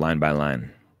got to go line by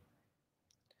line.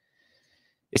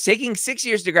 It's taking 6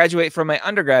 years to graduate from my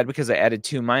undergrad because I added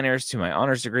 2 minors to my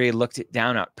honors degree. Looked it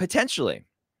down at potentially.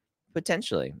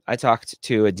 I talked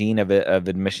to a dean of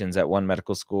admissions at one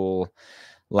medical school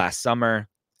last summer,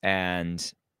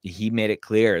 and he made it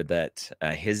clear that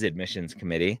his admissions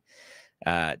committee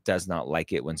does not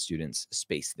like it when students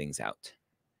space things out.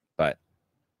 But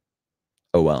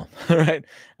oh well, right?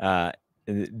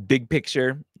 Big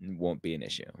picture won't be an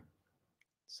issue.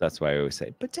 So that's why I always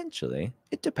say potentially.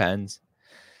 It depends.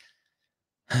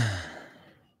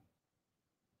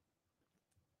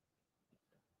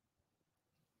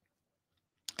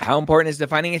 How important is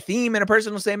defining a theme in a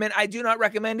personal statement? I do not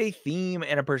recommend a theme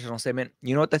in a personal statement.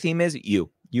 You know what the theme is? You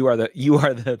are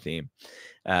the theme.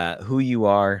 Who you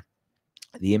are,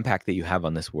 the impact that you have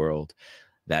on this world.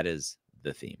 That is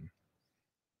the theme.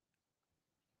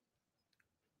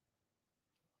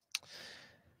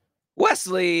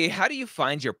 Wesley, how do you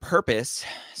find your purpose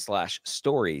 /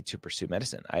 story to pursue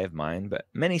medicine? I have mine, but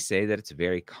many say that it's a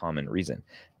very common reason.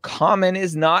 Common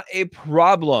is not a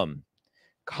problem.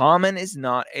 Common is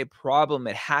not a problem.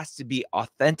 It has to be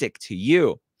authentic to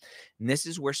you. And this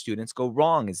is where students go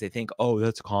wrong, is they think, oh,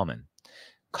 that's common.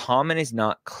 Common is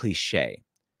not cliche.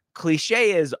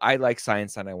 Cliche is I like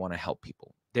science and I want to help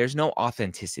people. There's no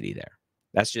authenticity there.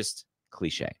 That's just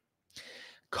cliche.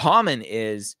 Common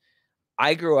is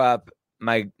I grew up,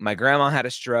 my grandma had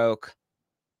a stroke.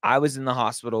 I was in the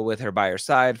hospital with her by her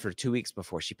side for 2 weeks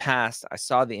before she passed. I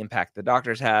saw the impact the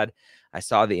doctors had. I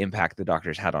saw the impact the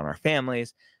doctors had on our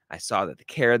families. I saw that the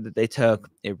care that they took,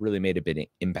 it really made a big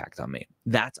impact on me.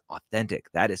 That's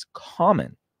authentic. That is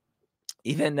common.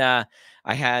 Even I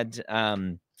had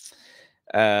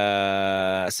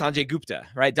Sanjay Gupta,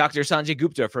 right? Dr. Sanjay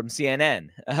Gupta from CNN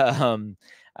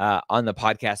on the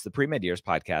podcast, the Pre-Med Years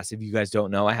podcast. If you guys don't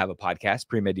know, I have a podcast,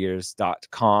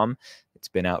 premedyears.com. It's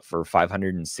been out for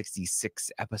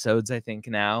 566 episodes, I think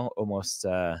now, almost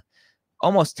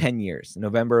 10 years.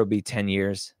 November will be 10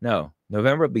 years. No,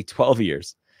 November will be 12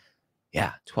 years.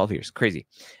 Yeah, 12 years. Crazy.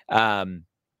 But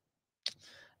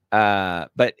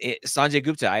Sanjay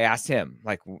Gupta, I asked him,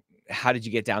 like, how did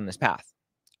you get down this path?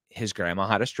 His grandma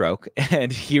had a stroke,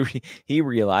 and he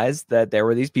realized that there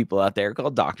were these people out there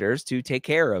called doctors to take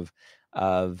care of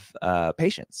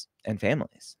patients and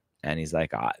families. And he's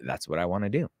like, that's what I want to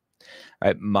do.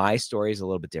 Right. My story is a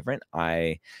little bit different.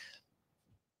 I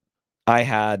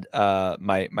had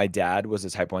my dad was a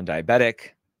type 1 diabetic,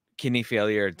 kidney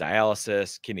failure,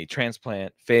 dialysis, kidney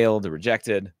transplant, failed,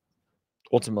 rejected,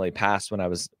 ultimately passed when I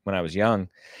was young.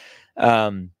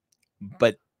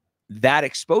 But that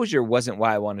exposure wasn't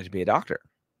why I wanted to be a doctor.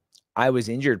 I was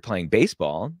injured playing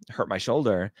baseball, hurt my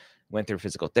shoulder, went through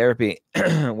physical therapy,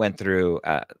 went through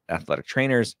athletic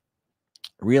trainers,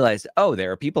 realized, oh,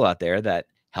 there are people out there that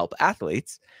help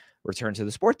athletes return to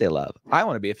the sport they love. I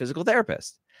want to be a physical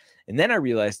therapist. And then I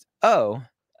realized,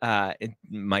 in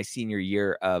my senior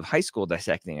year of high school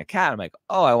dissecting a cat, I'm like,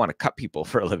 oh, I want to cut people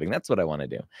for a living. That's what I want to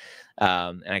do.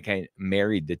 And I kind of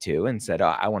married the two and said,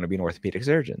 oh, I want to be an orthopedic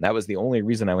surgeon. That was the only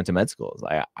reason I went to med school. Is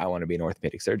I want to be an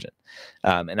orthopedic surgeon.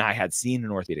 And I had seen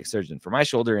an orthopedic surgeon for my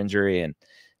shoulder injury. And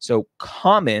so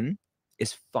common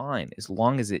is fine as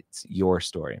long as it's your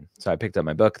story. So I picked up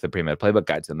my book, The Pre-Med Playbook,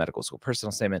 Guide to the Medical School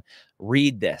Personal Statement.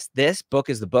 Read this. This book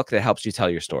is the book that helps you tell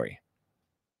your story.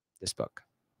 This book.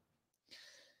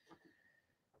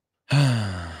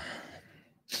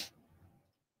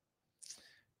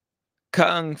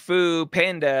 Kung Fu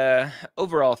Panda,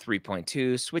 overall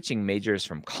 3.2, switching majors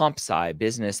from comp sci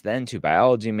business, then to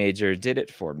biology major. Did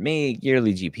it for me.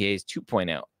 Yearly GPAs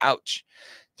 2.0. Ouch.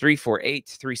 348,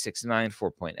 369,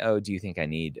 4.0. Do you think I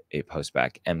need a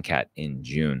post-bac MCAT in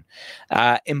June?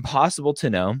 Impossible to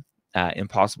know.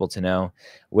 Impossible to know.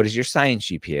 What does your science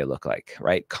GPA look like,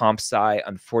 right? Comp sci,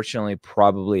 unfortunately,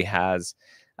 probably has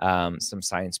some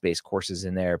science-based courses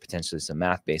in there, potentially some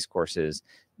math-based courses.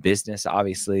 Business,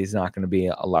 obviously, is not going to be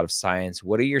a lot of science.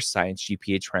 What do your science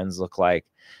GPA trends look like?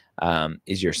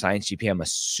 Is your science GPA, I'm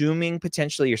assuming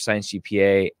potentially your science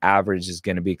GPA average is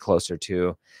going to be closer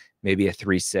to maybe a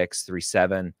 3.6,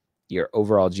 3.7. Your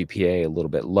overall GPA a little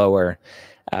bit lower.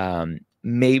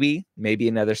 Maybe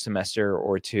another semester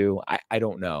or two. I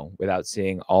don't know without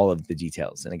seeing all of the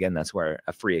details. And again, that's where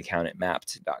a free account at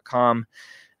mappd.com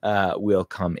will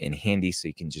come in handy, so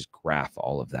you can just graph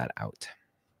all of that out.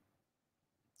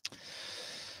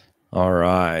 All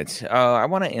right. I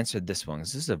want to answer this one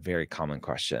because this is a very common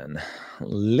question.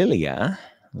 Lilia.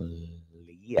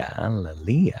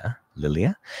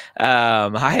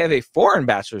 I have a foreign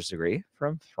bachelor's degree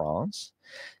from France.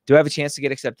 Do I have a chance to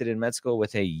get accepted in med school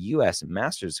with a U.S.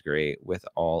 master's degree with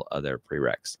all other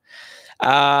prereqs?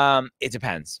 It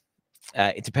depends.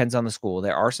 It depends on the school.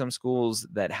 There are some schools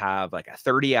that have like a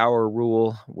 30-hour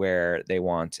rule where they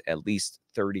want at least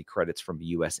 30 credits from a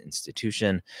U.S.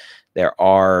 institution. There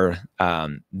are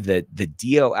the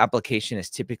DO application is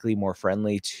typically more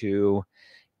friendly to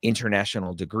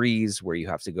international degrees where you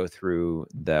have to go through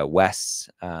the WES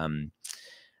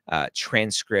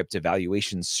transcript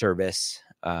evaluation service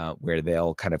where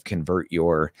they'll kind of convert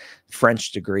your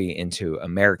French degree into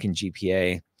American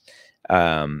GPA.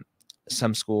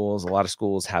 Some schools, a lot of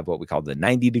schools have what we call the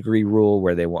 90-degree rule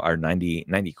where they want our 90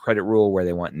 credit rule where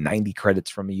they want 90 credits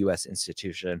from a U.S.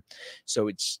 institution. So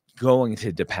it's going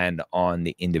to depend on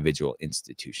the individual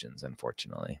institutions,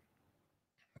 unfortunately.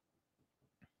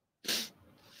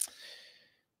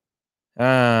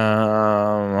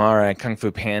 All right, Kung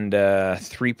Fu Panda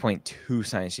 3.2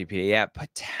 science GPA. Yeah,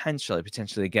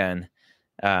 potentially again.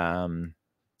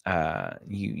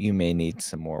 You may need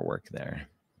some more work there.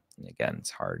 And again, it's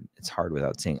hard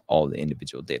without seeing all the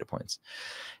individual data points.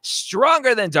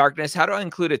 Stronger Than Darkness. How do I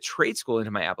include a trade school into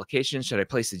my application? Should I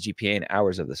place the GPA and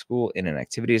hours of the school in an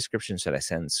activity description? Should I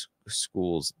send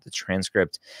schools the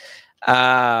transcript?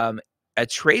 A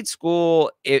trade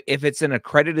school, if it's an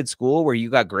accredited school where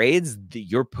you got grades,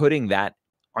 you're putting that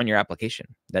on your application.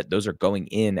 That those are going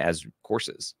in as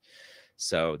courses.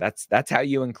 So that's how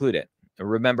you include it.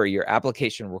 Remember, your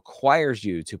application requires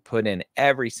you to put in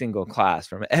every single class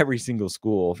from every single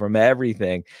school, from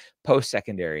everything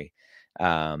post-secondary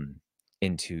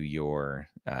into your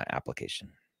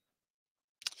application.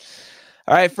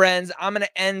 All right, friends, I'm going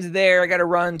to end there. I got to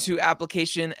run to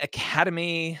Application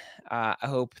Academy. I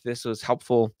hope this was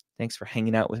helpful. Thanks for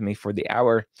hanging out with me for the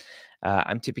hour.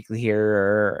 I'm typically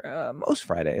here most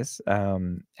Fridays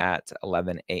at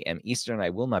 11 a.m. Eastern. I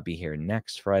will not be here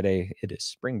next Friday. It is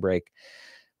spring break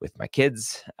with my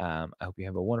kids. I hope you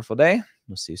have a wonderful day.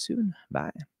 We'll see you soon.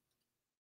 Bye.